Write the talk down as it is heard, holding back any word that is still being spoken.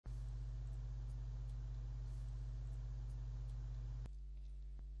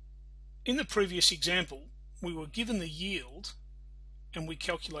In the previous example, we were given the yield and we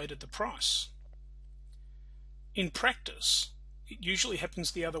calculated the price. In practice, it usually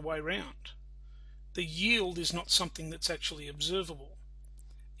happens the other way around. The yield is not something that's actually observable.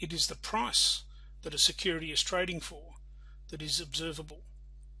 It is the price that a security is trading for that is observable.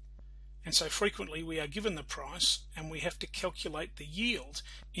 And so frequently we are given the price and we have to calculate the yield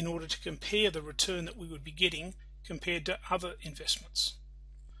in order to compare the return that we would be getting compared to other investments.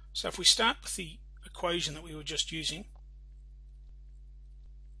 So if we start with the equation that we were just using,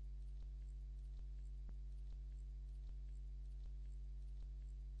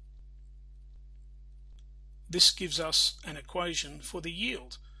 this gives us an equation for the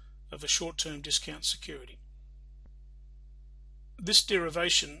yield of a short-term discount security. This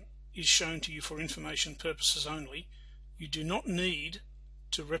derivation is shown to you for information purposes only. You do not need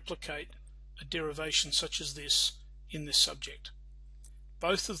to replicate a derivation such as this in this subject.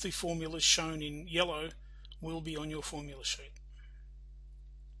 Both of the formulas shown in yellow will be on your formula sheet.